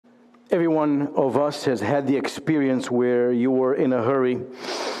Every one of us has had the experience where you were in a hurry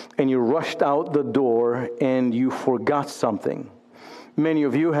and you rushed out the door and you forgot something. Many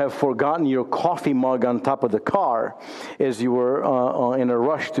of you have forgotten your coffee mug on top of the car as you were in a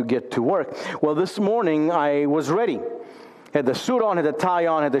rush to get to work. Well, this morning I was ready. Had the suit on, had the tie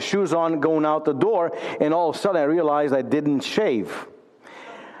on, had the shoes on, going out the door, and all of a sudden I realized I didn't shave.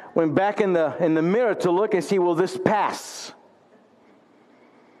 Went back in the mirror to look and see, will this pass?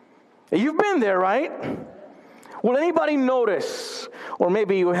 You've been there, right? Will anybody notice? Or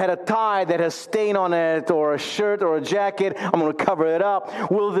maybe you had a tie that has stain on it, or a shirt or a jacket. I'm going to cover it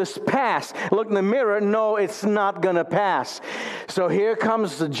up. Will this pass? Look in the mirror. No, it's not going to pass. So here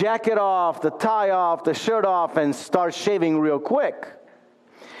comes the jacket off, the tie off, the shirt off, and start shaving real quick.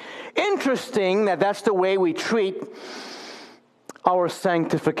 Interesting that that's the way we treat our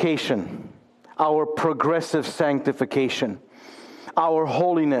sanctification, our progressive sanctification, our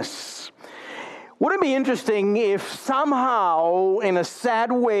holiness. Wouldn't it be interesting if somehow, in a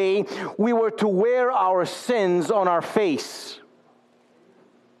sad way, we were to wear our sins on our face?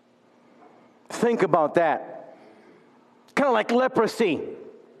 Think about that. Kind of like leprosy.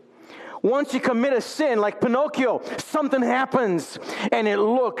 Once you commit a sin, like Pinocchio, something happens and it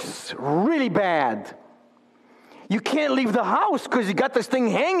looks really bad. You can't leave the house because you got this thing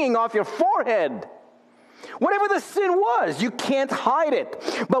hanging off your forehead. Whatever the sin was, you can't hide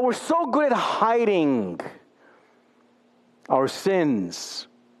it. But we're so good at hiding our sins.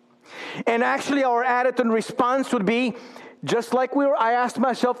 And actually our attitude and response would be, just like I asked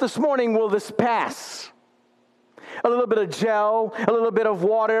myself this morning, will this pass? A little bit of gel, a little bit of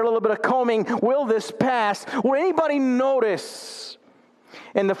water, a little bit of combing, will this pass? Will anybody notice?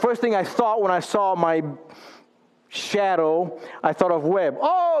 And the first thing I thought when I saw my shadow, I thought of Webb.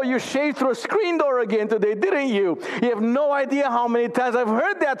 Oh, you shaved through a screen door again today, didn't you? You have no idea how many times I've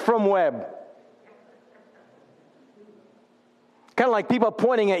heard that from Webb. Kind of like people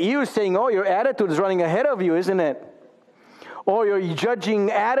pointing at you saying, oh, your attitude is running ahead of you, isn't it? Or your judging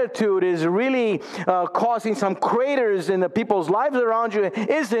attitude is really causing some craters in the people's lives around you,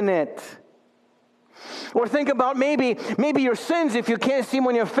 isn't it? Or think about maybe your sins, if you can't see them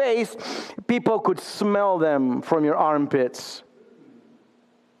on your face, people could smell them from your armpits.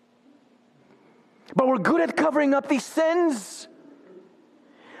 But we're good at covering up these sins.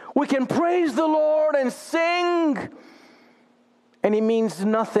 We can praise the Lord and sing, and it means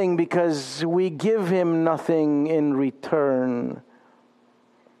nothing because we give Him nothing in return.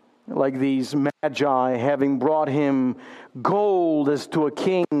 Like these magi, having brought Him gold as to a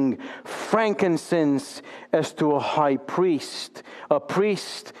king, frankincense as to a high priest, a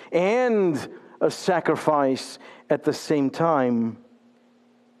priest and a sacrifice at the same time.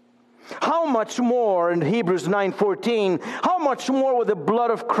 How much more, in Hebrews 9:14, how much more with the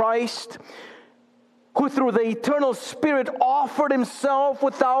blood of Christ, who through the eternal Spirit offered Himself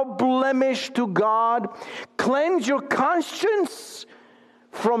without blemish to God, cleanse your conscience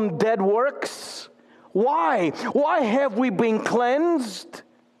from dead works? Why? Why have we been cleansed?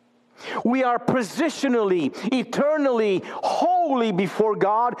 We are positionally, eternally holy before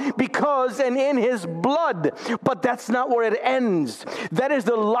God because and in His blood. But that's not where it ends. That is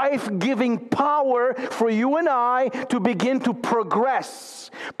the life-giving power for you and I to begin to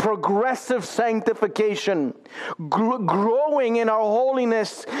progress. Progressive sanctification. Growing in our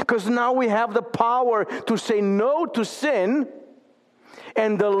holiness, because now we have the power to say no to sin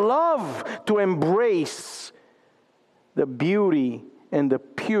and the love to embrace the beauty and the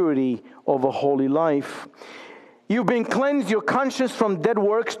purity of a holy life. You've been cleansed, your conscience from dead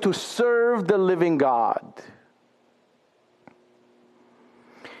works to serve the living God.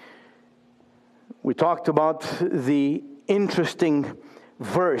 We talked about the interesting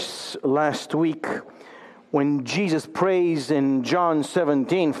verse last week when Jesus prays in John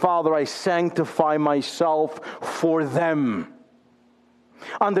 17, Father, I sanctify myself for them.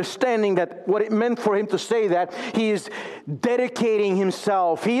 Understanding that what it meant for Him to say that, He is dedicating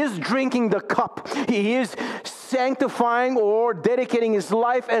Himself. He is drinking the cup. He is sanctifying or dedicating His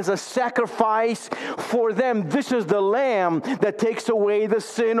life as a sacrifice for them. This is the Lamb that takes away the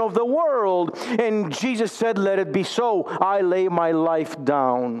sin of the world. And Jesus said, let it be so. I lay my life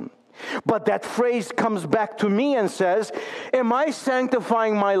down. But that phrase comes back to me and says, am I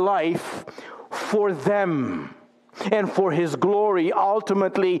sanctifying my life for them? And for His glory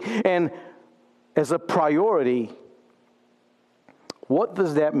ultimately and as a priority. What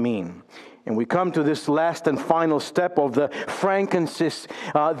does that mean? And we come to this last and final step of the frankincense,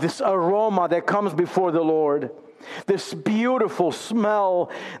 this aroma that comes before the Lord. This beautiful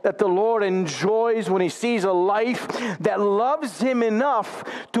smell that the Lord enjoys when He sees a life that loves Him enough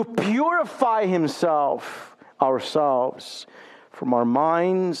to purify ourselves, from our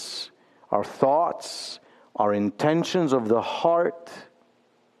minds, our thoughts, our intentions of the heart,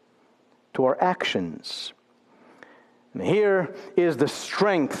 to our actions. And here is the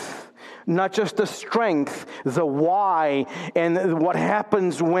strength. Not just the strength, the why, and what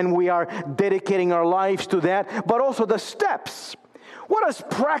happens when we are dedicating our lives to that, but also the steps. What does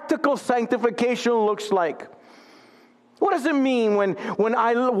practical sanctification looks like? What does it mean when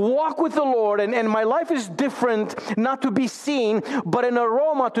I walk with the Lord and my life is different, not to be seen, but an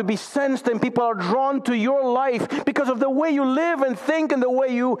aroma to be sensed, and people are drawn to your life because of the way you live and think and the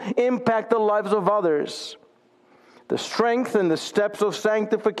way you impact the lives of others? The strength and the steps of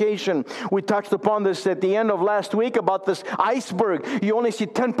sanctification. We touched upon this at the end of last week about this iceberg. You only see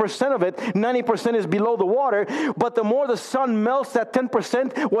 10% of it. 90% is below the water. But the more the sun melts, that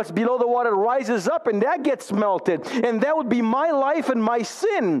 10%, what's below the water rises up, and that gets melted. And that would be my life and my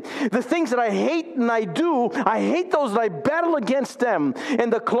sin. The things that I hate and I do, I hate those and I battle against them.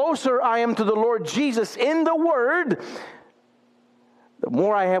 And the closer I am to the Lord Jesus in the Word, the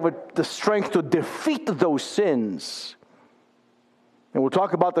more I have the strength to defeat those sins. And we'll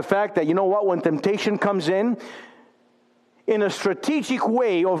talk about the fact that, you know what, when temptation comes in a strategic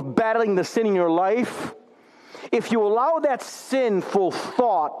way of battling the sin in your life, if you allow that sinful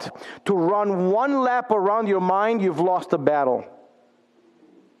thought to run one lap around your mind, you've lost the battle.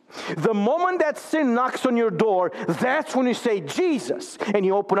 The moment that sin knocks on your door, that's when you say, Jesus, and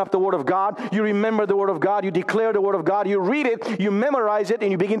you open up the Word of God, you remember the Word of God, you declare the Word of God, you read it, you memorize it,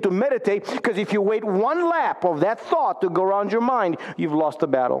 and you begin to meditate, because if you wait one lap of that thought to go around your mind, you've lost the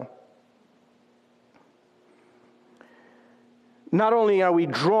battle. Not only are we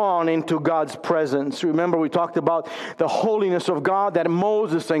drawn into God's presence, remember we talked about the holiness of God that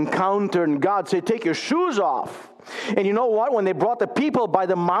Moses encountered, and God said, take your shoes off. And you know what? When they brought the people by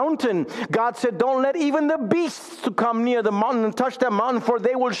the mountain, God said, don't let even the beasts to come near the mountain and touch that mountain, for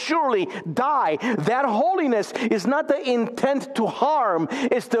they will surely die. That holiness is not the intent to harm.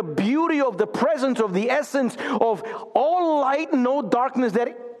 It's the beauty of the presence, of the essence of all light, no darkness,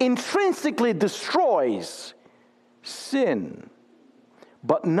 that intrinsically destroys sin.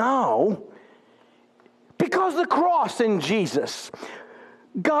 But now, because the cross in Jesus,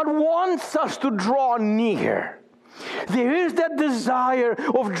 God wants us to draw near. There is that desire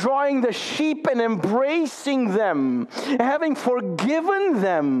of drawing the sheep and embracing them, having forgiven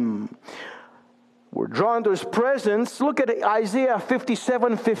them. We're drawn to His presence. Look at Isaiah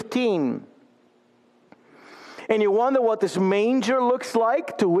 57:15. And you wonder what this manger looks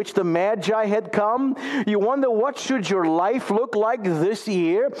like, to which the Magi had come. You wonder, what should your life look like this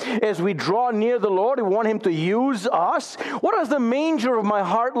year as we draw near the Lord? We want Him to use us. What does the manger of my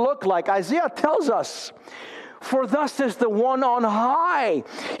heart look like? Isaiah tells us, for thus says the one on high.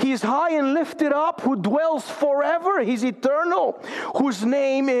 He is high and lifted up, who dwells forever. He's eternal, whose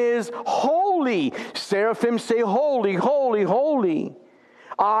name is holy. Seraphim say, holy, holy, holy.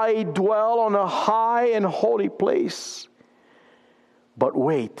 I dwell on a high and holy place. But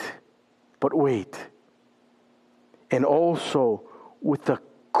wait. And also with the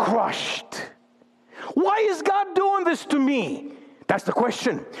crushed. Why is God doing this to me? That's the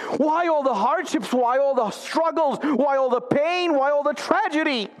question. Why all the hardships? Why all the struggles? Why all the pain? Why all the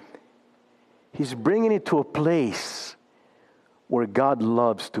tragedy? He's bringing it to a place where God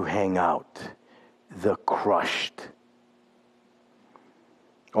loves to hang out. The crushed.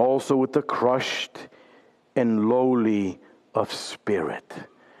 Also with the crushed and lowly of spirit.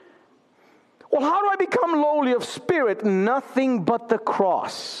 Well, how do I become lowly of spirit? Nothing but the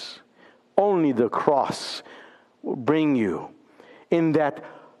cross. Only the cross will bring you in that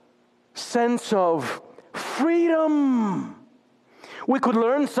sense of freedom. We could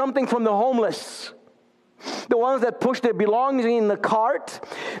learn something from the homeless. The ones that push their belongings in the cart.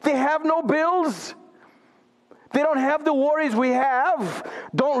 They have no bills. They don't have the worries we have.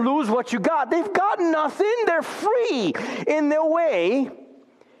 Don't lose what you got. They've got nothing. They're free in their way.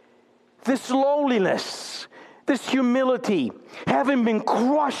 This lowliness, this humility, having been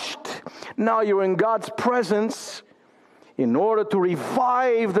crushed, now you're in God's presence in order to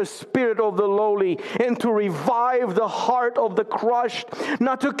revive the spirit of the lowly and to revive the heart of the crushed,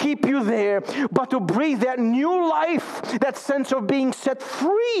 not to keep you there, but to breathe that new life, that sense of being set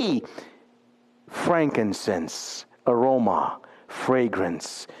free. Frankincense, aroma,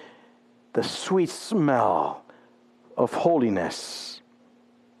 fragrance, the sweet smell of holiness.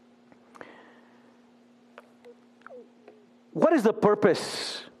 What is the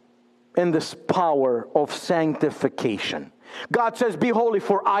purpose in this power of sanctification. God says, be holy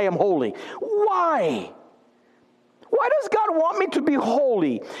for I am holy. Why? Why does God want me to be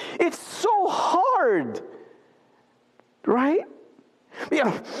holy? It's so hard, right?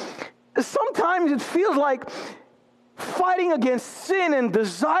 Yeah. Sometimes it feels like fighting against sin and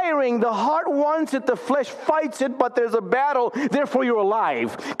desiring. The heart wants it, the flesh fights it, but there's a battle, therefore you're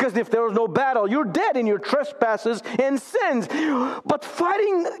alive. Because if there was no battle, you're dead in your trespasses and sins. But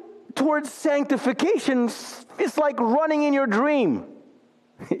fighting towards sanctification is like running in your dream.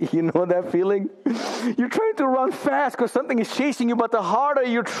 You know that feeling? You're trying to run fast because something is chasing you, but the harder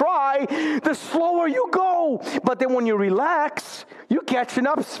you try, the slower you go. But then when you relax, you're catching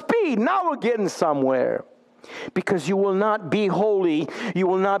up speed. Now we're getting somewhere. Because you will not be holy, you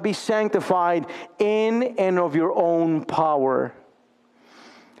will not be sanctified in and of your own power.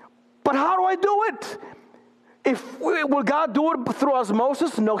 But how do I do it? Will God do it through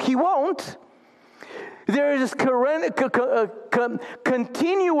osmosis? No, He won't. There is this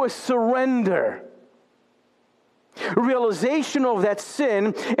continuous surrender, realization of that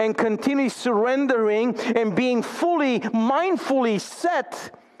sin, and continuous surrendering and being mindfully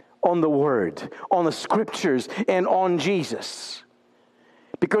set on the Word, on the Scriptures, and on Jesus.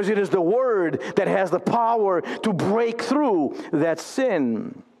 Because it is the Word that has the power to break through that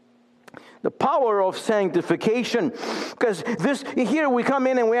sin. The power of sanctification. Because here we come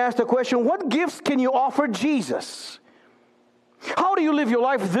in and we ask the question, what gifts can you offer Jesus? How do you live your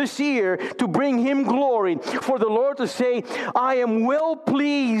life this year to bring Him glory? For the Lord to say, I am well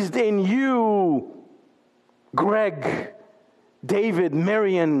pleased in you, Greg, David,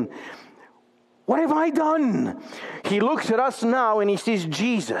 Marion. What have I done? He looks at us now and he sees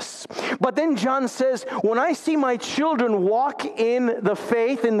Jesus. But then John says, when I see my children walk in the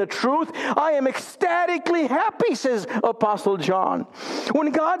faith, in the truth, I am ecstatically happy, says Apostle John.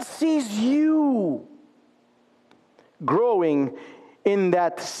 When God sees you growing in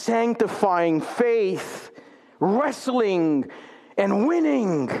that sanctifying faith, wrestling and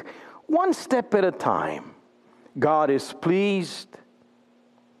winning one step at a time, God is pleased.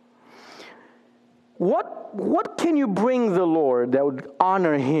 What can you bring the Lord that would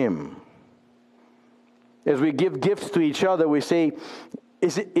honor Him? As we give gifts to each other, we say,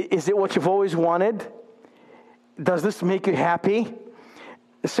 is it what you've always wanted? Does this make you happy?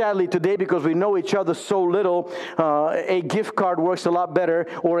 Sadly today, because we know each other so little, a gift card works a lot better,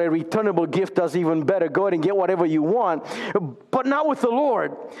 or a returnable gift does even better. Go ahead and get whatever you want. But not with the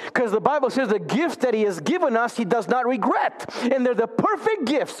Lord, because the Bible says the gifts that He has given us, He does not regret. And they're the perfect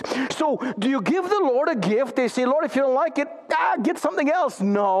gifts. So do you give the Lord a gift? They say, Lord, if you don't like it, get something else.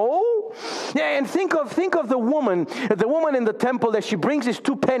 No. And think of the woman in the temple that she brings these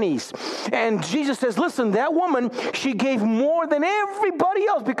 2 pennies. And Jesus says, listen, that woman, she gave more than everybody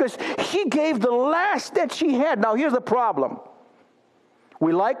else, because she gave the last that she had. Now here's the problem.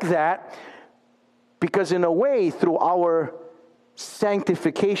 We like that because in a way, through our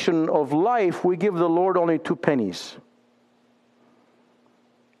sanctification of life, we give the Lord only 2 pennies.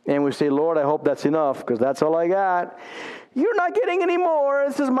 And we say, Lord, I hope that's enough, because that's all I got. You're not getting any more.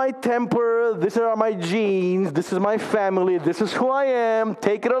 This is my temper. These are my genes. This is my family. This is who I am.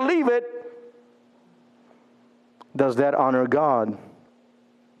 Take it or leave it. Does that honor God?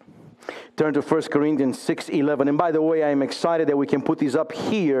 Turn to 1 Corinthians 6:11. And by the way, I'm excited that we can put these up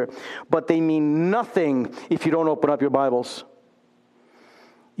here, but they mean nothing if you don't open up your Bibles.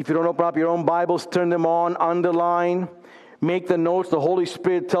 If you don't open up your own Bibles, turn them on, underline, make the notes the Holy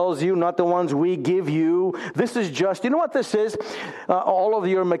Spirit tells you, not the ones we give you. This is just, you know what this is? All of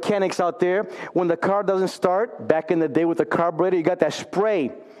your mechanics out there, when the car doesn't start, back in the day with the carburetor, you got that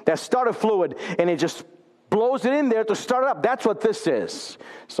spray, that starter fluid, and it just blows it in there to start it up. That's what this is.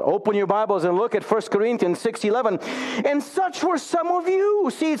 So open your Bibles and look at 1 Corinthians 6:11. And such were some of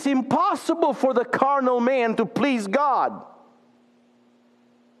you. See, it's impossible for the carnal man to please God.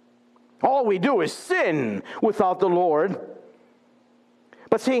 All we do is sin without the Lord.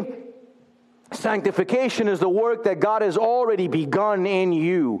 But see, sanctification is the work that God has already begun in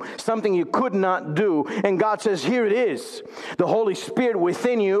you, something you could not do. And God says, here it is, the Holy Spirit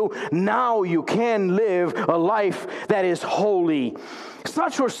within you. Now you can live a life that is holy.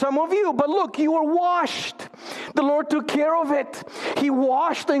 Such were some of you, but look, you were washed. The Lord took care of it. He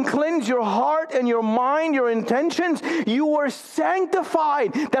washed and cleansed your heart and your mind, your intentions. You were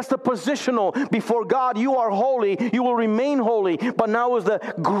sanctified. That's the positional. Before God, you are holy. You will remain holy. But now is the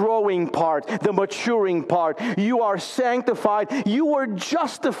growing part, the maturing part. You are sanctified. You were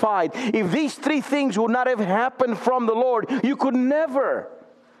justified. If these 3 things would not have happened from the Lord, you could never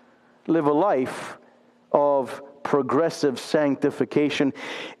live a life of progressive sanctification.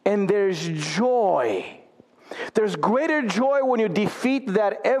 And there's joy. There's greater joy when you defeat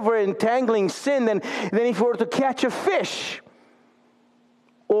that ever-entangling sin than if you were to catch a fish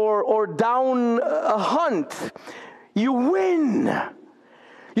or down a hunt. You win.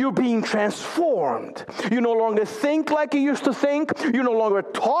 You're being transformed. You no longer think like you used to think. You no longer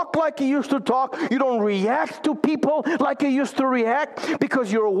talk like you used to talk. You don't react to people like you used to react, because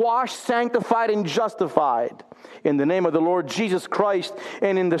you're washed, sanctified, and justified in the name of the Lord Jesus Christ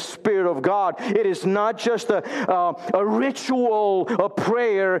and in the Spirit of God. It is not just a ritual, a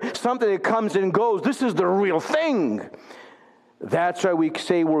prayer, something that comes and goes. This is the real thing. That's why we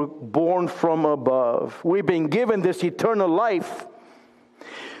say we're born from above. We've been given this eternal life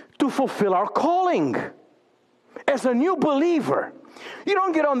to fulfill our calling. As a new believer, you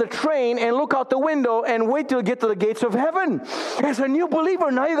don't get on the train and look out the window and wait till you get to the gates of heaven. As a new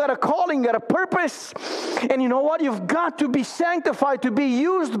believer, now you got a calling, you got a purpose. And you know what? You've got to be sanctified to be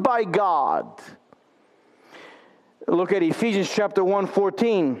used by God. Look at Ephesians chapter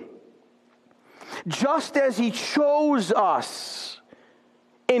 1:14. Just as He chose us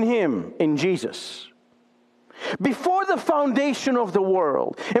in Him, in Jesus, before the foundation of the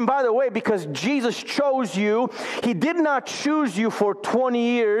world. And by the way, because Jesus chose you, He did not choose you for 20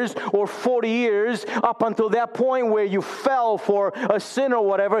 years or 40 years up until that point where you fell for a sin or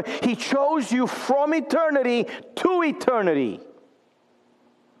whatever. He chose you from eternity to eternity.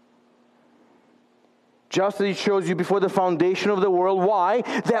 Just as He chose you before the foundation of the world. Why?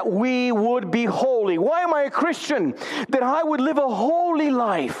 That we would be holy. Why am I a Christian? That I would live a holy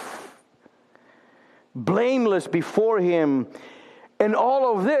life, blameless before Him. And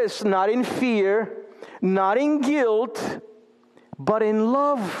all of this not in fear, not in guilt, but in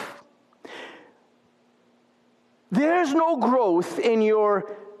love. There's no growth in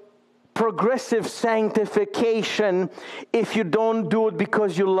your progressive sanctification if you don't do it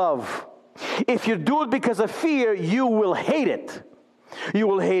because you love. If you do it because of fear, you will hate it. You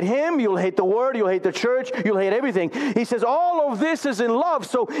will hate Him, you'll hate the Word, you'll hate the church, you'll hate everything. He says all of this is in love.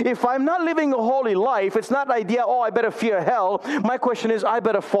 So if I'm not living a holy life, it's not the idea, I better fear hell. My question is, I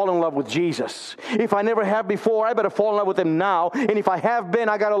better fall in love with Jesus. If I never have before, I better fall in love with Him now. And if I have been,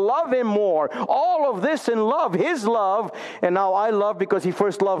 I got to love Him more. All of this in love, His love. And now I love because He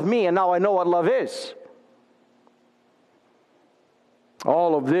first loved me, and now I know what love is.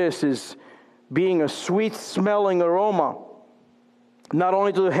 All of this is being a sweet-smelling aroma, not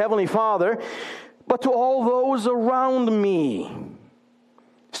only to the Heavenly Father, but to all those around me.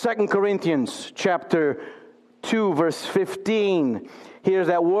 2 Corinthians chapter 2, verse 15. Here's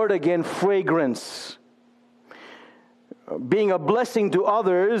that word again, fragrance. Being a blessing to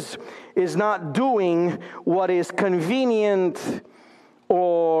others is not doing what is convenient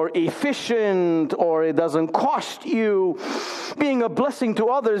or efficient, or it doesn't cost you. Being a blessing to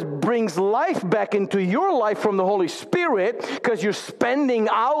others brings life back into your life from the Holy Spirit, because you're spending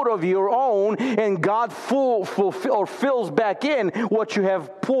out of your own, and God fills back in what you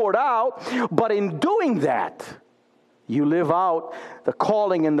have poured out. But in doing that, you live out the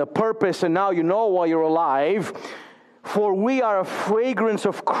calling and the purpose, and now you know why you're alive. For we are a fragrance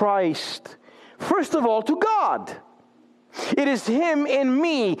of Christ, first of all, to God. It is Him in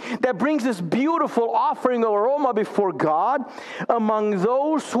me that brings this beautiful offering of aroma before God among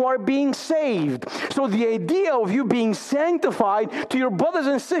those who are being saved. So the idea of you being sanctified, to your brothers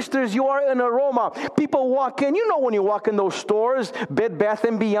and sisters, you are an aroma. People walk in, when you walk in those stores, Bed Bath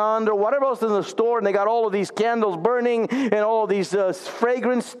 & Beyond or whatever else is in the store, and they got all of these candles burning and all of these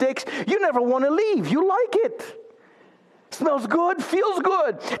fragrance sticks, you never want to leave. You like it. Smells good, feels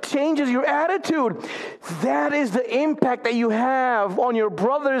good, changes your attitude. That is the impact that you have on your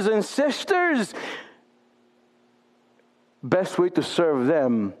brothers and sisters. Best way to serve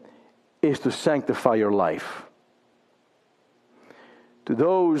them is to sanctify your life. To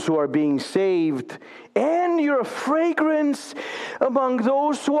those who are being saved, and you're a fragrance among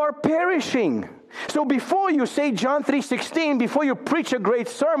those who are perishing. So before you say John 3:16, before you preach a great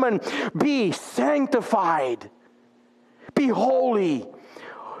sermon, be sanctified. Be holy.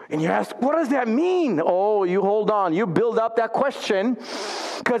 And you ask, what does that mean? Oh, you hold on. You build up that question,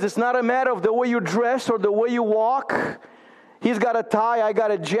 because it's not a matter of the way you dress or the way you walk. He's got a tie, I got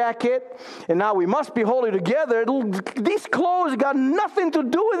a jacket, and now we must be holy together. These clothes got nothing to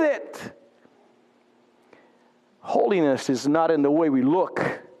do with it. Holiness is not in the way we look,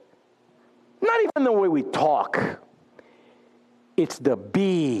 not even the way we talk. It's the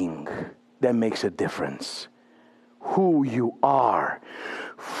being that makes a difference. Who you are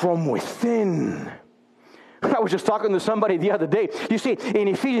from within. I was just talking to somebody the other day. You see, in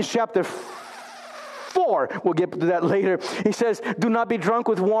Ephesians chapter 4, 4. We'll get to that later. He says, do not be drunk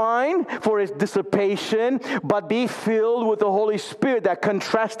with wine, for its dissipation, but be filled with the Holy Spirit, that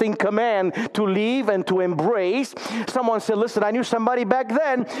contrasting command to leave and to embrace. Someone said, listen, I knew somebody back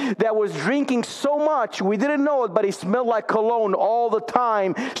then that was drinking so much, we didn't know it, but he smelled like cologne all the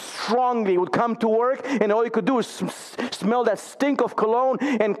time, strongly. He would come to work, and all he could do is smell that stink of cologne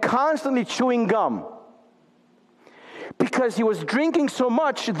and constantly chewing gum. Because he was drinking so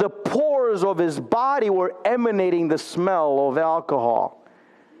much, the pores of his body were emanating the smell of alcohol.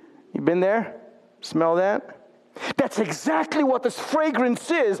 You been there? Smell that? That's exactly what this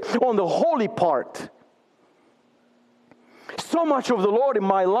fragrance is on the holy part. So much of the Lord in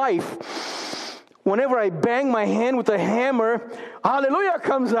my life, whenever I bang my hand with a hammer, hallelujah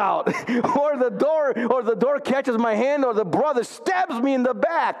comes out. or the door catches my hand, or the brother stabs me in the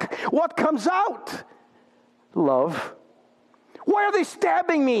back. What comes out? Love. Why are they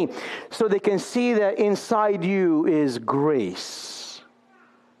stabbing me? So they can see that inside you is grace.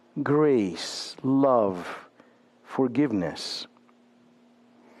 Grace, love, forgiveness.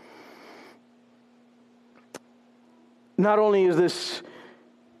 Not only is this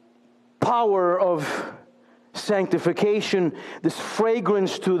power of sanctification, this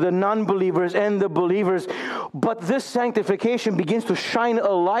fragrance to the non-believers and the believers, but this sanctification begins to shine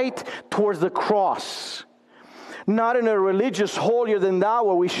a light towards the cross. Not in a religious holier than thou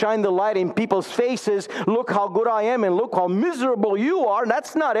where we shine the light in people's faces. Look how good I am and look how miserable you are.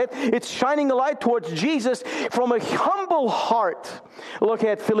 That's not it. It's shining a light towards Jesus from a humble heart. Look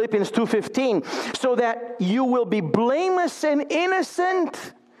at Philippians 2:15. So that you will be blameless and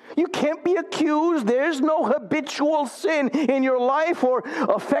innocent. You can't be accused. There's no habitual sin in your life or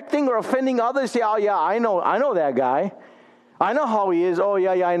affecting or offending others. Say, oh yeah, I know that guy. I know how he is. Oh,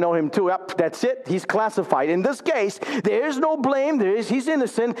 yeah, I know him too. Yep, that's it. He's classified. In this case, there is no blame. He's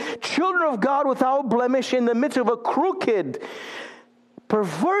innocent. Children of God without blemish in the midst of a crooked,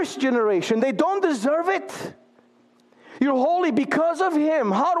 perverse generation. They don't deserve it. You're holy because of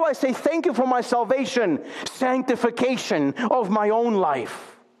him. How do I say thank you for my salvation? Sanctification of my own life.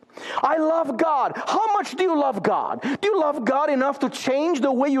 I love God. How much do you love God? Do you love God enough to change the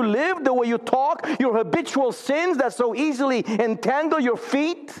way you live, the way you talk, your habitual sins that so easily entangle your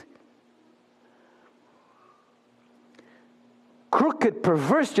feet? Crooked,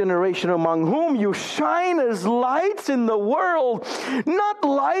 perverse generation among whom you shine as lights in the world. Not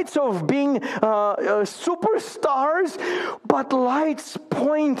lights of being superstars, but lights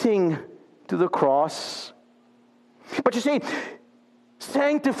pointing to the cross. But you see,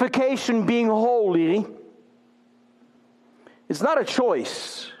 sanctification, being holy, it's not a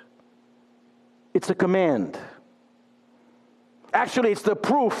choice. It's a command. Actually, it's the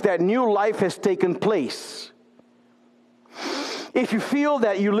proof that new life has taken place. If you feel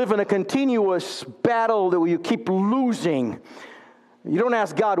that you live in a continuous battle that you keep losing, you don't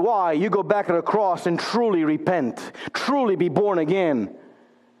ask God why. You go back to the cross and truly repent. Truly be born again.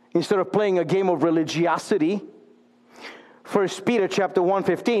 Instead of playing a game of religiosity. 1 Peter chapter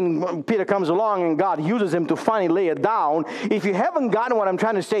 1:15, Peter comes along and God uses him to finally lay it down. If you haven't gotten what I'm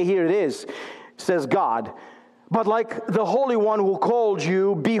trying to say, here it is, says God. But like the Holy One who called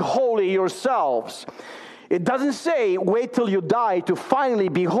you, be holy yourselves. It doesn't say wait till you die to finally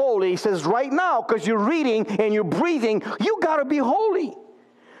be holy. It says right now, because you're reading and you're breathing, you got to be holy.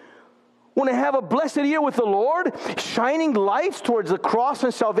 Want to have a blessed year with the Lord, shining lights towards the cross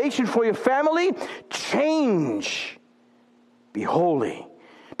and salvation for your family? Change. Be holy,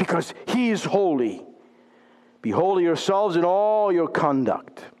 because he is holy. Be holy yourselves in all your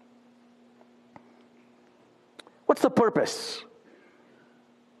conduct. What's the purpose?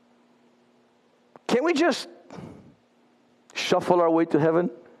 Can't we just shuffle our way to heaven?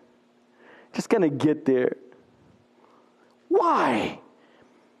 Just kind of get there. Why?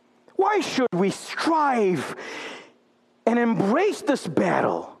 Why should we strive and embrace this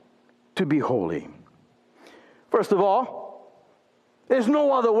battle to be holy? First of all, there's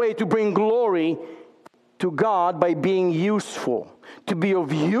no other way to bring glory to God by being useful. To be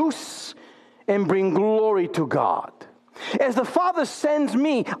of use and bring glory to God. As the Father sends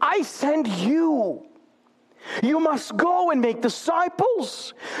me, I send you. You must go and make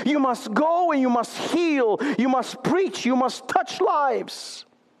disciples. You must go and you must heal. You must preach. You must touch lives.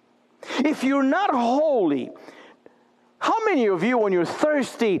 If you're not holy, how many of you, when you're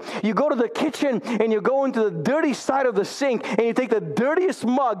thirsty, you go to the kitchen and you go into the dirty side of the sink and you take the dirtiest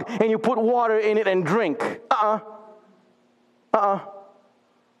mug and you put water in it and drink?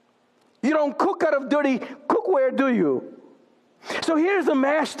 You don't cook out of dirty cookware, do you? So here's the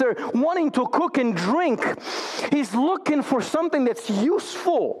master wanting to cook and drink. He's looking for something that's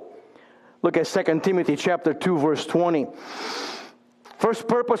useful. Look at 2 Timothy chapter 2, verse 20. First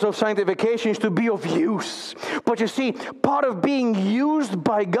purpose of sanctification is to be of use. But you see, part of being used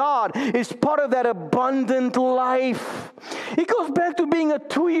by God is part of that abundant life. It goes back to being a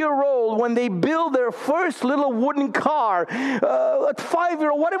 2-year-old when they build their first little wooden car, at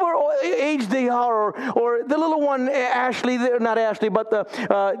 5-year-old, whatever age they are, or the little one, Ashley, not Ashley, but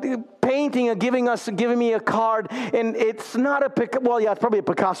the painting and giving me a card, and it's not it's probably a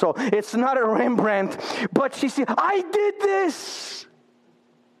Picasso. It's not a Rembrandt, but she said, I did this.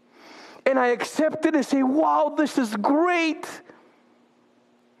 And I accept it and say, wow, this is great.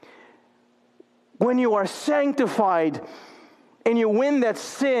 When you are sanctified and you win that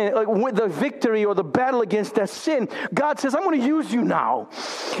sin, with the victory or the battle against that sin, God says, I'm going to use you now.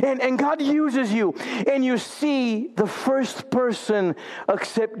 And God uses you. And you see the first person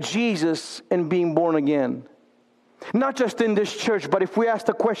accept Jesus and being born again. Not just in this church, but if we ask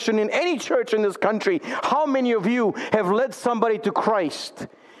the question in any church in this country, how many of you have led somebody to Christ?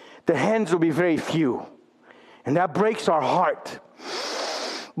 The hands will be very few. And that breaks our heart.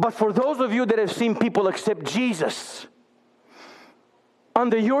 But for those of you that have seen people accept Jesus,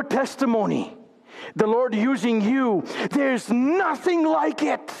 under your testimony, the Lord using you, there's nothing like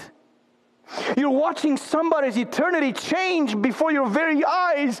it. You're watching somebody's eternity change before your very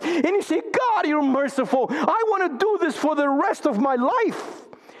eyes, and you say, God, you're merciful. I want to do this for the rest of my life.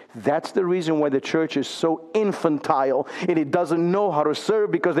 That's the reason why the church is so infantile and it doesn't know how to serve,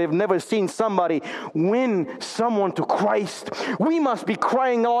 because they've never seen somebody win someone to Christ. We must be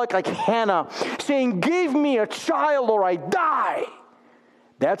crying out like Hannah, saying, give me a child or I die.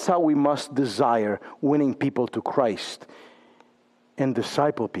 That's how we must desire winning people to Christ and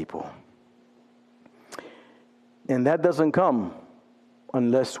disciple people. And that doesn't come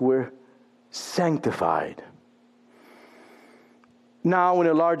unless we're sanctified. Now in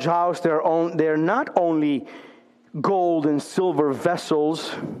a large house, there are not only gold and silver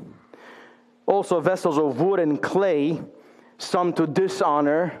vessels, also vessels of wood and clay, some to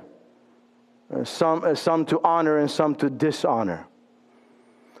dishonor, some to honor, and some to dishonor.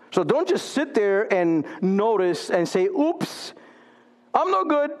 So don't just sit there and notice and say, oops, I'm no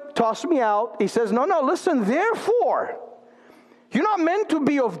good, toss me out. He says, no, listen, therefore, you're not meant to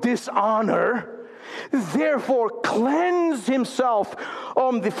be of dishonor. Therefore, cleanse himself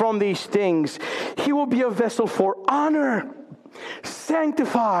from these things. He will be a vessel for honor,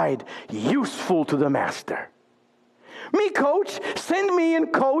 sanctified, useful to the master. Me, coach, send me in,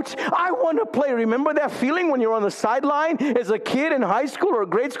 coach. I want to play. Remember that feeling when you're on the sideline as a kid in high school or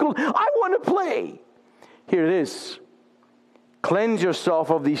grade school? I want to play. Here it is. Cleanse yourself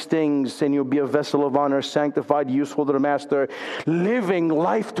of these things, and you'll be a vessel of honor, sanctified, useful to the master, living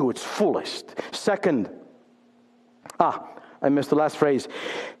life to its fullest. Second, I missed the last phrase.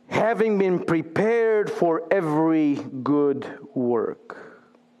 Having been prepared for every good work.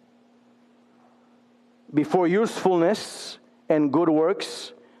 Before usefulness and good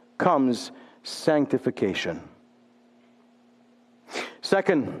works comes sanctification.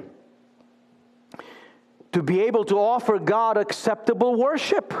 Second, to be able to offer God acceptable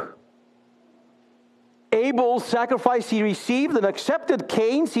worship. Abel's sacrifice he received and accepted.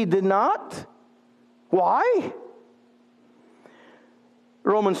 Cain's he did not. Why?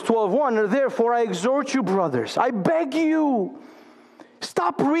 Romans 12:1, therefore I exhort you, brothers, I beg you,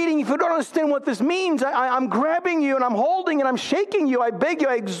 stop reading if you don't understand what this means. I'm grabbing you and I'm holding and I'm shaking you. I beg you,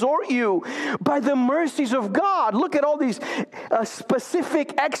 I exhort you by the mercies of God. Look at all these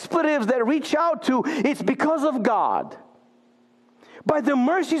specific expletives that reach out to, it's because of God. By the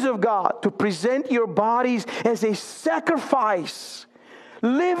mercies of God, to present your bodies as a sacrifice,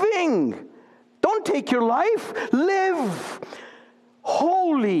 living. Don't take your life, live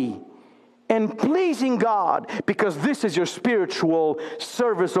holy and pleasing God, because this is your spiritual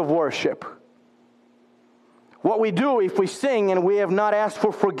service of worship. What we do if we sing and we have not asked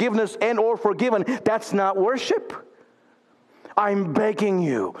for forgiveness and or forgiven, that's not worship. I'm begging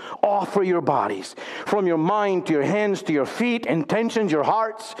you, offer your bodies, from your mind to your hands to your feet, intentions, your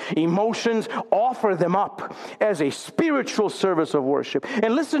hearts, emotions, offer them up as a spiritual service of worship.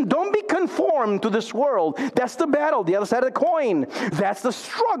 And listen, don't be conformed to this world. That's the battle, the other side of the coin. That's the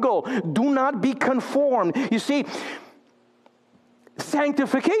struggle. Do not be conformed. You see,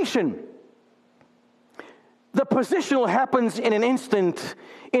 sanctification, the positional happens in an instant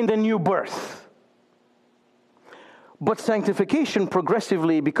in the new birth. But sanctification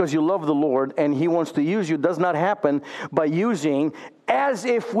progressively, because you love the Lord and He wants to use you, does not happen by using as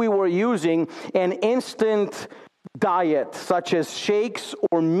if we were using an instant diet, such as shakes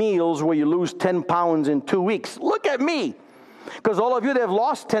or meals where you lose 10 pounds in 2 weeks. Look at me. Because all of you that have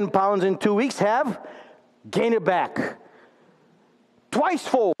lost 10 pounds in 2 weeks have gained it back.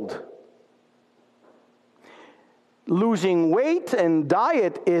 Twice-fold. Losing weight and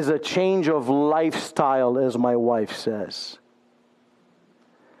diet is a change of lifestyle, as my wife says.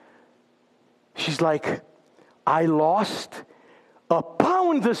 She's like, I lost a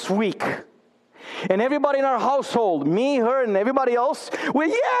pound this week. And everybody in our household, me, her, and everybody else, well,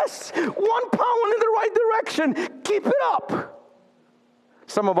 yes, 1 pound in the right direction. Keep it up.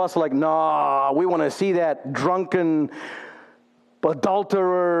 Some of us are like, nah, we want to see that drunken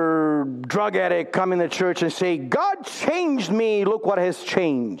adulterer, drug addict come in the church and say, God changed me. Look what has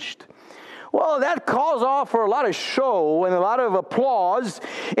changed. Well, that calls off for a lot of show and a lot of applause.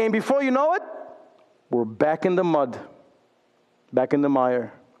 And before you know it, we're back in the mud, back in the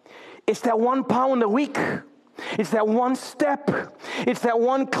mire. It's that 1 pound a week. It's that one step. It's that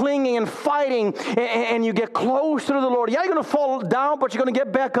one clinging and fighting, and you get closer to the Lord. Yeah, you're going to fall down, but you're going to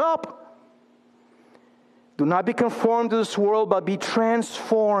get back up. Do not be conformed to this world, but be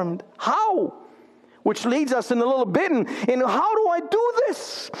transformed. How? Which leads us in a little bit, and how do I do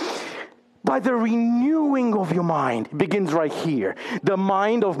this? By the renewing of your mind. It begins right here. The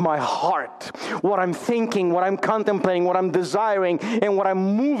mind of my heart. What I'm thinking, what I'm contemplating, what I'm desiring, and what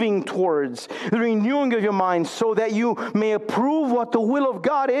I'm moving towards. The renewing of your mind so that you may approve what the will of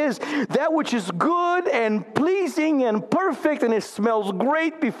God is. That which is good and pleasing and perfect, and it smells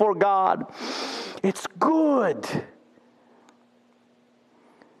great before God. It's good.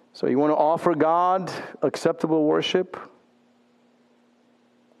 So you want to offer God acceptable worship?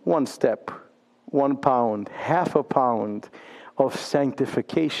 1 step, 1 pound, half a pound of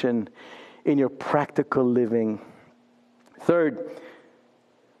sanctification in your practical living. Third,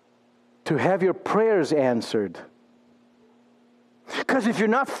 to have your prayers answered. Because if you're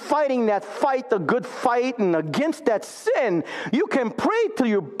not fighting that fight, a good fight, and against that sin, you can pray till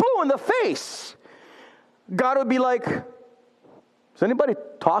you're blue in the face. God would be like, is anybody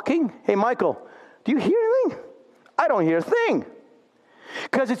talking? Hey, Michael, do you hear anything? I don't hear a thing.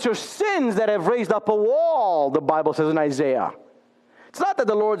 Because it's your sins that have raised up a wall, the Bible says in Isaiah. It's not that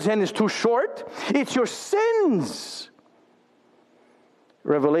the Lord's hand is too short. It's your sins.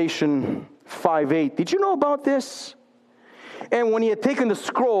 Revelation 5:8. Did you know about this? And when he had taken the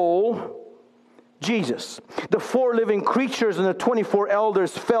scroll, Jesus, the 4 living creatures and the 24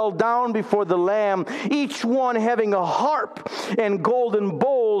 elders fell down before the Lamb, each one having a harp and golden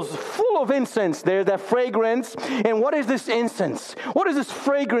bowls full of incense. There's that fragrance. And what is this incense? What is this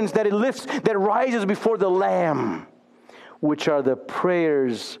fragrance that it lifts, that rises before the Lamb? Which are the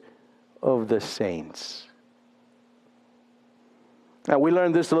prayers of the saints. Now we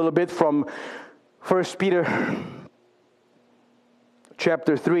learned this a little bit from 1 Peter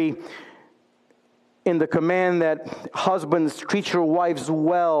chapter 3. In the command that husbands treat your wives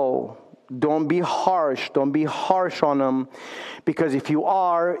well. Don't be harsh. Don't be harsh on them. Because if you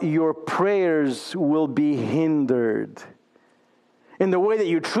are, your prayers will be hindered. In the way that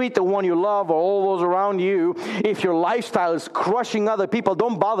you treat the one you love or all those around you, if your lifestyle is crushing other people,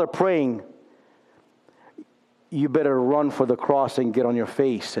 don't bother praying. You better run for the cross and get on your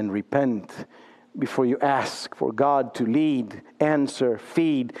face and repent before you ask for God to lead, answer,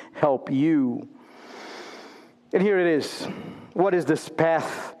 feed, help you. And here it is. What is this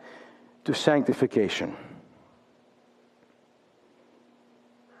path to sanctification?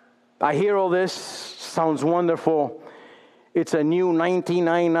 I hear all this. Sounds wonderful. It's a new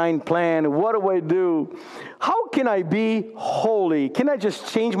 1999 plan. What do I do? How can I be holy? Can I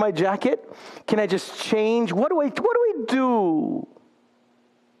just change my jacket? Can I just change? What do I do?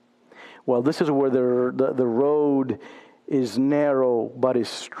 Well, this is where the road is narrow but is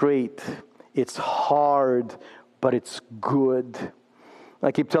straight. It's hard, but it's good.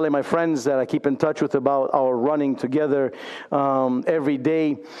 I keep telling my friends that I keep in touch with about our running together every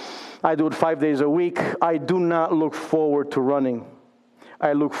day. I do it 5 days a week. I do not look forward to running.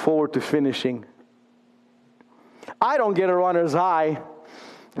 I look forward to finishing. I don't get a runner's high.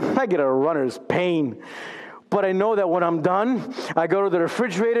 I get a runner's pain. But I know that when I'm done, I go to the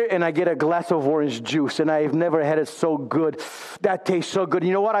refrigerator and I get a glass of orange juice. And I've never had it so good. That tastes so good.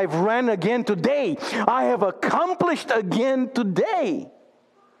 You know what? I've ran again today. I have accomplished again today.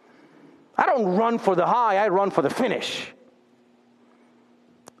 I don't run for the high. I run for the finish.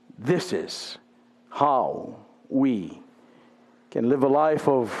 This is how we can live a life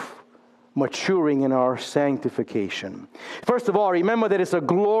of maturing in our sanctification. First of all, remember that it's a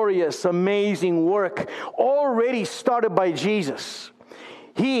glorious, amazing work already started by Jesus.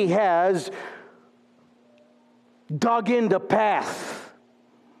 He has dug in the path.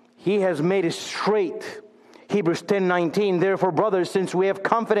 He has made it straight. Hebrews 10:19, therefore, brothers, since we have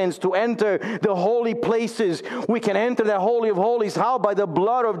confidence to enter the holy places, we can enter the Holy of Holies. How? By the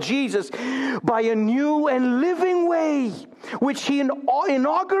blood of Jesus, by a new and living way, which He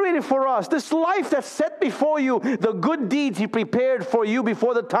inaugurated for us. This life that's set before you, the good deeds He prepared for you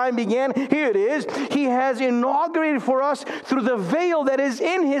before the time began, here it is. He has inaugurated for us through the veil that is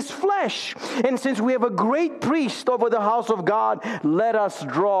in His flesh. And since we have a great priest over the house of God, let us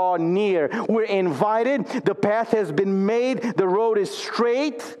draw near. We're invited. The path has been made. The road is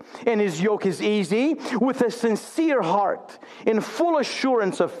straight and His yoke is easy, with a sincere heart, in full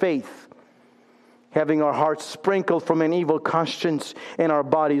assurance of faith, having our hearts sprinkled from an evil conscience and our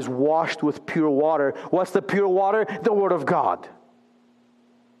bodies washed with pure water. What's the pure water? The Word of God.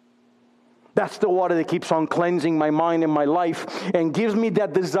 That's the water that keeps on cleansing my mind and my life and gives me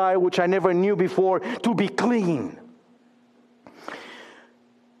that desire which I never knew before, to be clean.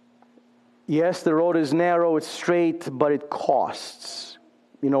 Yes, the road is narrow, it's straight, but it costs.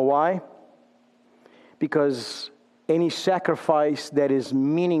 You know why? Because any sacrifice that is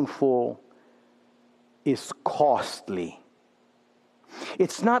meaningful is costly.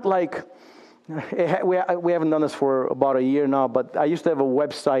 It's not like, we haven't done this for about a year now, but I used to have a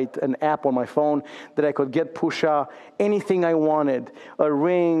website, an app on my phone that I could get anything I wanted, a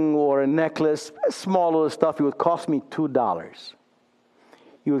ring or a necklace, small little stuff. It would cost me $2.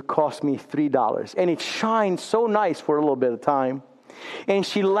 It would cost me $3. And it shined so nice for a little bit of time. And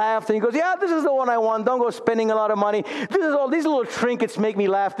she laughed and he goes, yeah, this is the one I want. Don't go spending a lot of money. These little trinkets make me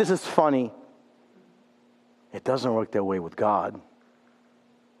laugh. This is funny. It doesn't work that way with God.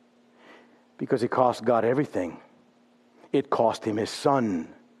 Because it cost God everything. It cost Him His Son.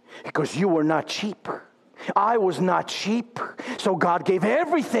 Because you were not cheap. I was not cheap. So God gave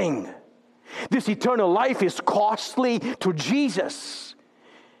everything. This eternal life is costly to Jesus,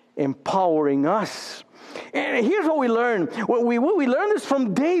 empowering us. And here's what we learn. We learn this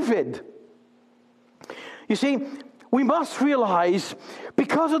from David. You see, we must realize,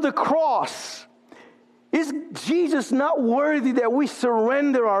 because of the cross, is Jesus not worthy that we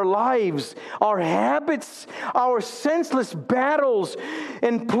surrender our lives, our habits, our senseless battles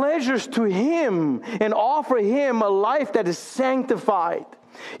and pleasures to Him and offer Him a life that is sanctified?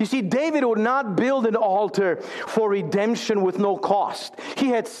 You see, David would not build an altar for redemption with no cost. He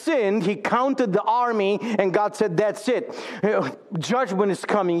had sinned, he counted the army, and God said, that's it. Judgment is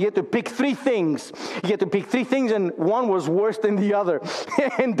coming. You have to pick three things. You have to pick three things, and one was worse than the other.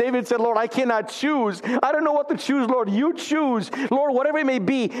 And David said, Lord, I cannot choose. I don't know what to choose, Lord. You choose. Lord, whatever it may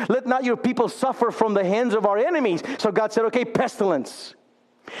be, let not your people suffer from the hands of our enemies. So God said, okay, pestilence.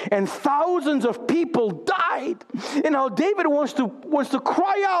 And thousands of people died. And now David wants to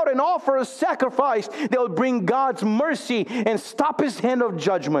cry out and offer a sacrifice that will bring God's mercy and stop His hand of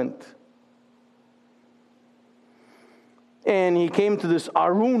judgment. And he came to this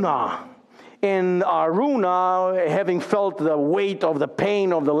Araunah. And Araunah, having felt the weight of the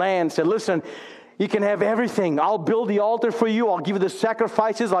pain of the land, said, listen, you can have everything. I'll build the altar for you. I'll give you the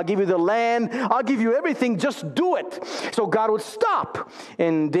sacrifices. I'll give you the land. I'll give you everything. Just do it. So God would stop.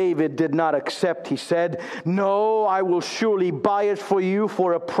 And David did not accept. He said, no, I will surely buy it for you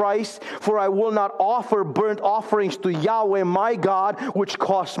for a price, for I will not offer burnt offerings to Yahweh my God, which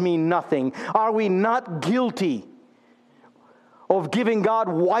cost me nothing. Are we not guilty of giving God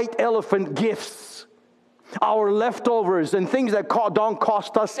white elephant gifts, our leftovers and things that don't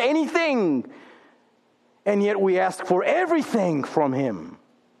cost us anything? And yet we ask for everything from Him.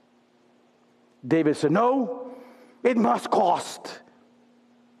 David said, no, it must cost.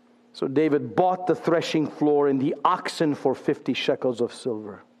 So David bought the threshing floor and the oxen for 50 shekels of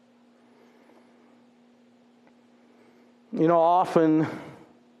silver. You know, often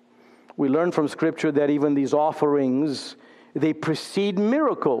we learn from Scripture that even these offerings, they precede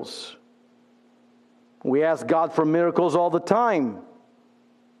miracles. We ask God for miracles all the time.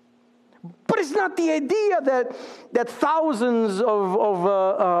 But it's not the idea that thousands of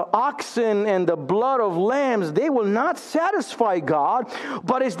oxen and the blood of lambs, they will not satisfy God,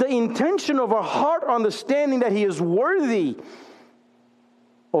 but it's the intention of our heart, understanding that He is worthy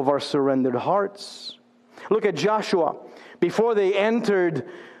of our surrendered hearts. Look at Joshua. Before they entered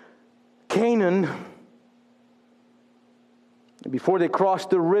Canaan, before they crossed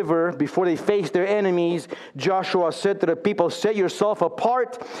the river, before they faced their enemies, Joshua said to the people, set yourself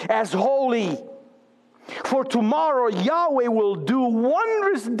apart as holy. For tomorrow Yahweh will do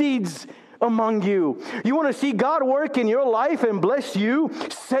wondrous deeds among you. You want to see God work in your life and bless you?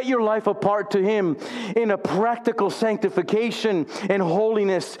 Set your life apart to Him in a practical sanctification and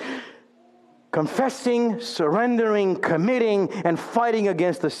holiness. confessing, surrendering, committing, and fighting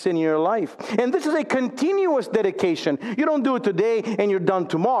against the sin in your life. And this is a continuous dedication. You don't do it today and you're done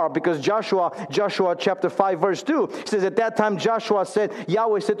tomorrow, because Joshua chapter 5 verse 2 says, at that time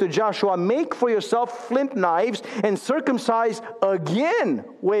Yahweh said to Joshua, make for yourself flint knives and circumcise again.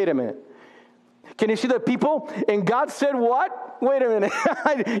 Wait a minute. Can you see the people? And God said what? Wait a minute.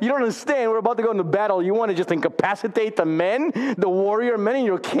 You don't understand. We're about to go into battle. You want to just incapacitate the men, the warrior men in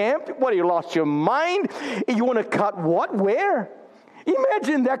your camp? What, you lost your mind? You want to cut what? Where?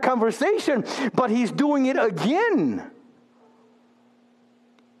 Imagine that conversation. But he's doing it again.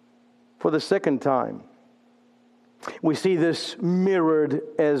 For the second time. We see this mirrored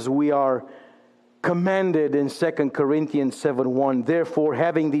as we are commanded in 2 Corinthians 7:1. Therefore,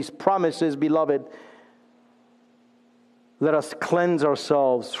 having these promises, beloved, let us cleanse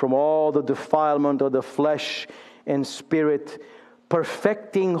ourselves from all the defilement of the flesh and spirit,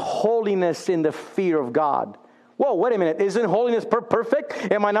 perfecting holiness in the fear of God. Whoa, wait a minute. Isn't holiness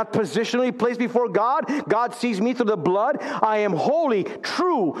perfect? Am I not positionally placed before God? God sees me through the blood. I am holy,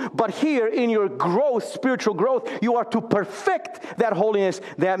 true. But here in your growth, spiritual growth, you are to perfect that holiness.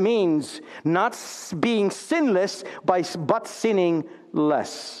 That means not being sinless, but sinning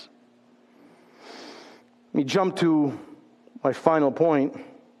less. Let me jump to my final point.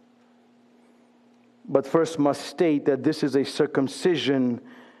 But first must state that this is a circumcision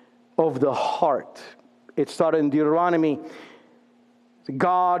of the heart. It started in Deuteronomy.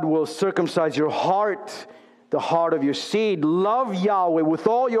 God will circumcise your heart, the heart of your seed. Love Yahweh with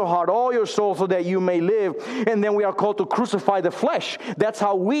all your heart, all your soul, so that you may live. And then we are called to crucify the flesh. That's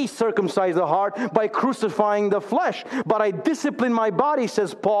how we circumcise the heart, by crucifying the flesh. But I discipline my body,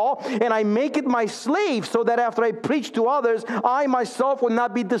 says Paul, and I make it my slave, so that after I preach to others, I myself will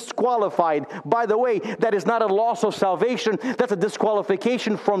not be disqualified. By the way, that is not a loss of salvation. That's a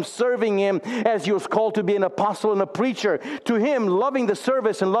disqualification from serving Him as He was called to be an apostle and a preacher. To him, loving the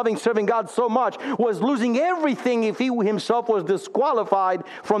service and serving God so much was losing everything if he himself was disqualified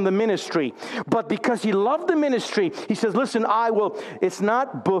from the ministry. But because he loved the ministry, he says, listen, it's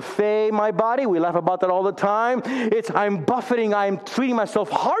not buffet my body. We laugh about that all the time. I'm buffeting, I'm treating myself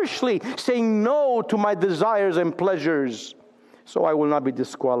harshly, saying no to my desires and pleasures, so I will not be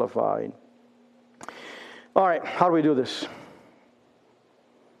disqualified. All right, how do we do this?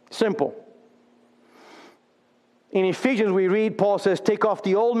 Simple. In Ephesians we read, Paul says, take off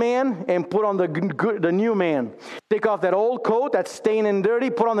the old man and put on the new man. Take off that old coat that's stained and dirty,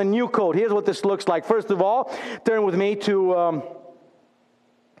 put on the new coat. Here's what this looks like. First of all, turn with me to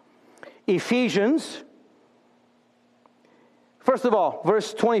Ephesians. First of all,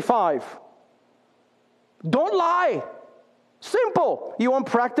 verse 25. Don't lie. Simple. You want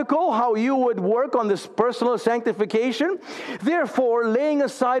practical? How you would work on this personal sanctification? Therefore, laying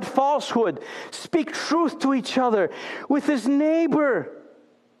aside falsehood, speak truth to each other with his neighbor,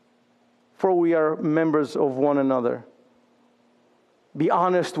 for we are members of one another. Be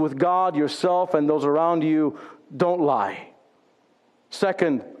honest with God, yourself, and those around you. Don't lie.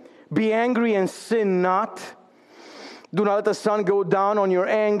 Second, be angry and sin not. Do not let the sun go down on your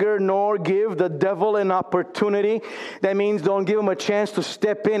anger, nor give the devil an opportunity. That means don't give him a chance to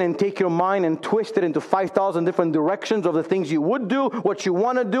step in and take your mind and twist it into 5,000 different directions of the things you would do, what you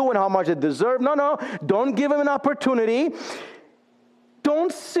want to do, and how much it deserves. No. Don't give him an opportunity.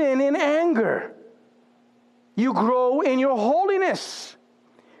 Don't sin in anger. You grow in your holiness.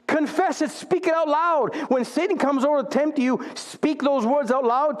 Confess it, speak it out loud. When Satan comes over to tempt you, speak those words out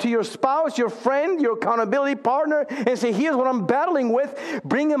loud to your spouse, your friend, your accountability partner, and say, here's what I'm battling with.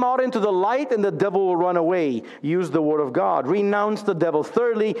 Bring him out into the light and the devil will run away. Use the word of God. Renounce the devil.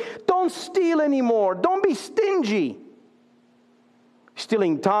 Thirdly, don't steal anymore. Don't be stingy.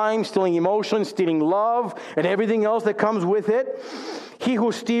 Stealing time, stealing emotion, stealing love, and everything else that comes with it. He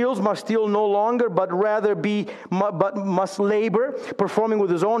who steals must steal no longer, but must labor, performing with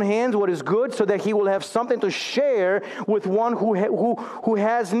his own hands what is good, so that he will have something to share with one who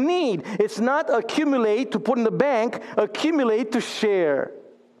has need. It's not accumulate to put in the bank, accumulate to share.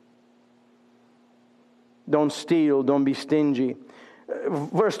 Don't steal, don't be stingy.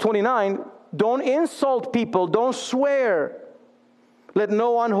 Verse 29, don't insult people, don't swear. Let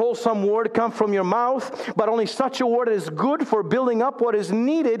no unwholesome word come from your mouth, but only such a word as is good for building up what is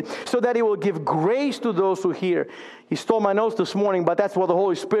needed, so that it will give grace to those who hear. He stole my notes this morning, but that's what the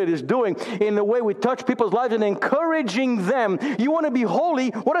Holy Spirit is doing in the way we touch people's lives and encouraging them. You want to be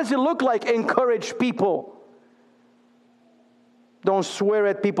holy? What does it look like? Encourage people. Don't swear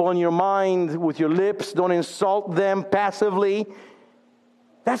at people in your mind with your lips. Don't insult them passively.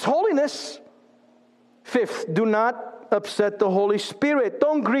 That's holiness. Fifth, do not upset the Holy Spirit.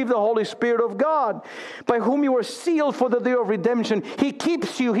 Don't grieve the Holy Spirit of God, by whom you are sealed for the day of redemption. He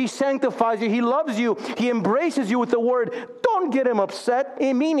keeps you. He sanctifies you. He loves you. He embraces you with the word. Don't get him upset,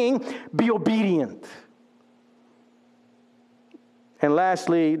 meaning be obedient. And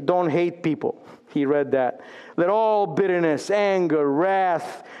lastly, don't hate people. He read that. Let all bitterness, anger,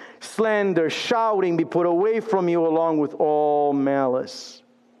 wrath, slander, shouting be put away from you, along with all malice.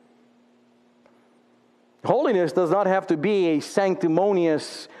 Holiness does not have to be a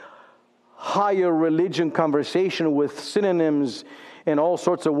sanctimonious, higher religion conversation with synonyms and all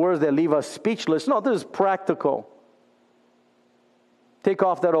sorts of words that leave us speechless. No, this is practical. Take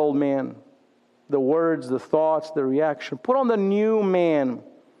off that old man. The words, the thoughts, the reaction. Put on the new man.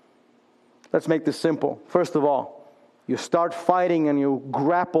 Let's make this simple. First of all, you start fighting and you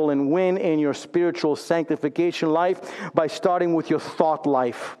grapple and win in your spiritual sanctification life by starting with your thought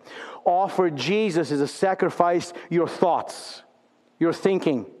life. Offer Jesus as a sacrifice your thoughts, your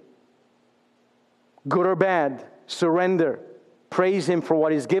thinking. Good or bad, surrender. Praise Him for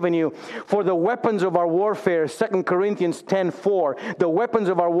what He's given you. For the weapons of our warfare, 2 Corinthians 10:4, the weapons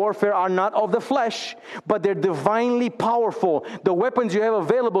of our warfare are not of the flesh, but they're divinely powerful. The weapons you have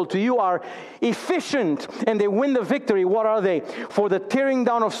available to you are efficient, and they win the victory. What are they? For the tearing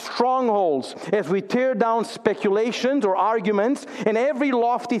down of strongholds, as we tear down speculations or arguments, and every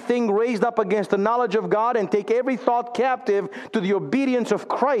lofty thing raised up against the knowledge of God, and take every thought captive to the obedience of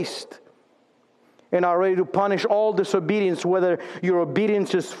Christ. And are ready to punish all disobedience, whether your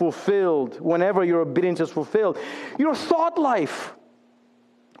obedience is fulfilled, whenever your obedience is fulfilled. Your thought life.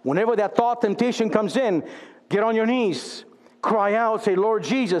 Whenever that thought temptation comes in, get on your knees. Cry out, say, Lord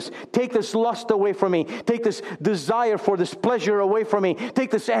Jesus, take this lust away from me. Take this desire for this pleasure away from me. Take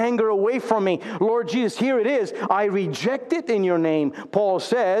this anger away from me. Lord Jesus, here it is. I reject it in your name. Paul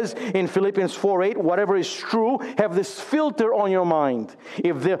says in Philippians 4:8, whatever is true, have this filter on your mind.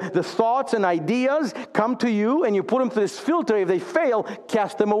 If the thoughts and ideas come to you and you put them through this filter, if they fail,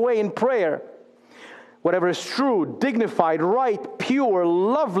 cast them away in prayer. Whatever is true, dignified, right, pure,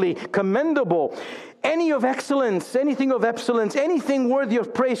 lovely, commendable, anything of excellence, anything worthy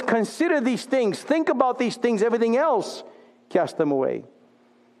of praise, consider these things. Think about these things. Everything else, cast them away.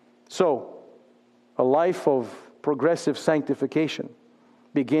 So, a life of progressive sanctification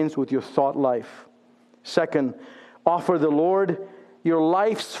begins with your thought life. Second, offer the Lord your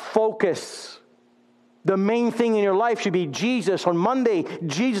life's focus. The main thing in your life should be Jesus on Monday,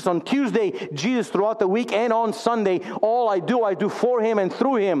 Jesus on Tuesday, Jesus throughout the week and on Sunday. All I do for Him and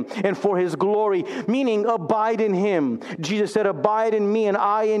through Him and for His glory, meaning abide in Him. Jesus said, abide in me and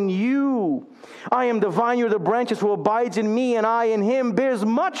I in you. I am the vine, you're the branches. Who abides in me and I in Him bears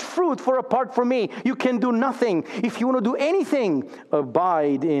much fruit, for apart from me you can do nothing. If you want to do anything,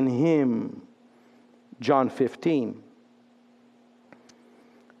 abide in Him. John 15.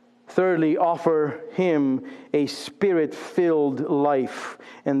 Thirdly, offer Him a Spirit-filled life.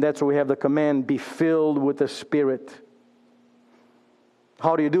 And that's where we have the command, be filled with the Spirit.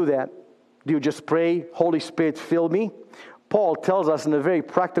 How do you do that? Do you just pray, Holy Spirit, fill me? Paul tells us in a very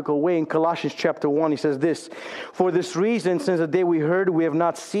practical way in Colossians chapter 1, he says this, for this reason, since the day we heard, we have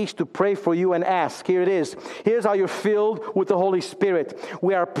not ceased to pray for you and ask. Here it is. Here's how you're filled with the Holy Spirit.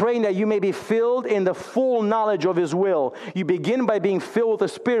 We are praying that you may be filled in the full knowledge of His will. You begin by being filled with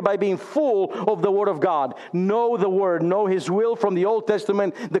the Spirit, by being full of the Word of God. Know the Word, know His will from the Old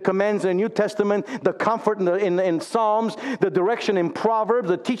Testament, the commands in the New Testament, the comfort in Psalms, the direction in Proverbs,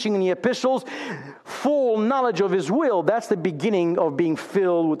 the teaching in the epistles. Full knowledge of His will. That's the beginning of being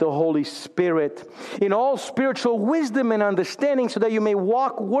filled with the Holy Spirit. In all spiritual wisdom and understanding, so that you may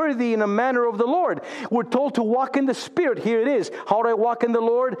walk worthy in the manner of the Lord. We're told to walk in the Spirit. Here it is. How do I walk in the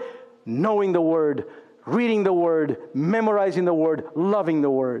Lord? Knowing the Word, reading the Word, memorizing the Word, loving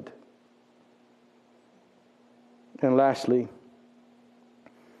the Word. And lastly,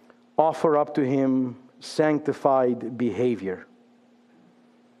 offer up to Him sanctified behavior.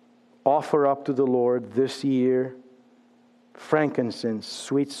 Offer up to the Lord this year frankincense,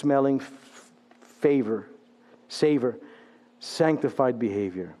 sweet-smelling savor, sanctified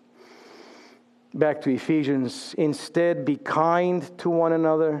behavior. Back to Ephesians. Instead, be kind to one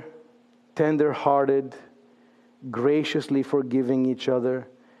another, tender-hearted, graciously forgiving each other,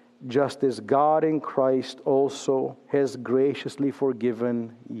 just as God in Christ also has graciously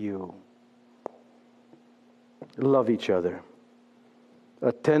forgiven you. Love each other.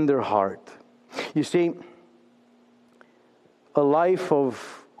 A tender heart. You see, a life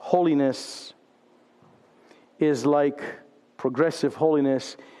of holiness is like, progressive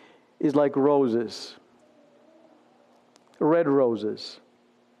holiness is like roses. Red roses.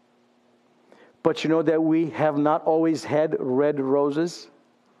 But you know that we have not always had red roses?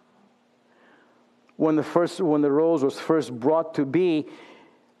 When the rose was first brought to be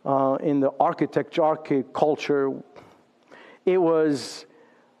in the architecture, it was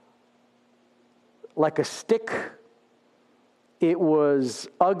like a stick. It was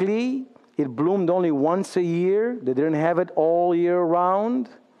ugly. It bloomed only once a year. They didn't have it all year round.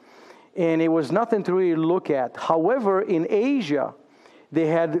 And it was nothing to really look at. However, in Asia, they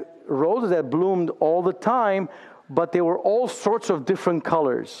had roses that bloomed all the time, but they were all sorts of different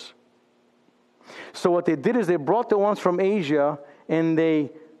colors. So what they did is they brought the ones from Asia and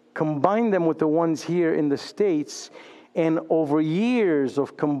they combined them with the ones here in the States. And over years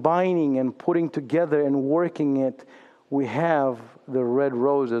of combining and putting together and working it, we have the red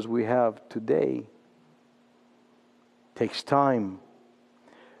roses we have today. Takes time,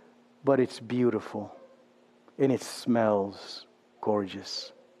 but it's beautiful and it smells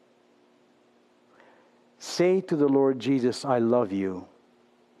gorgeous. Say to the Lord Jesus, I love you,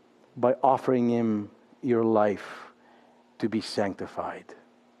 by offering Him your life to be sanctified.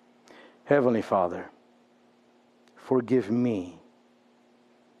 Heavenly Father, forgive me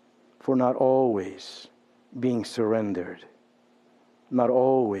for not always being surrendered, not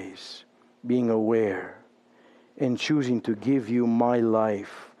always being aware, and choosing to give you my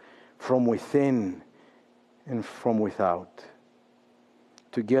life from within and from without.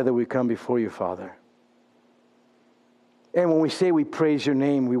 Together we come before you, Father. And when we say we praise your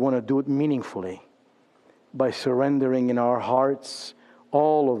name, we want to do it meaningfully by surrendering in our hearts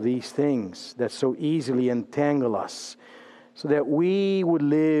all of these things that so easily entangle us, so that we would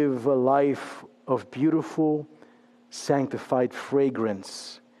live a life of beautiful, sanctified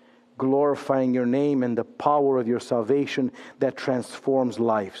fragrance, glorifying your name and the power of your salvation that transforms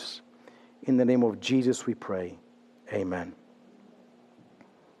lives. In the name of Jesus we pray. Amen.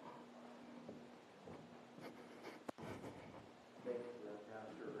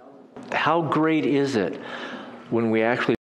 How great is it when we actually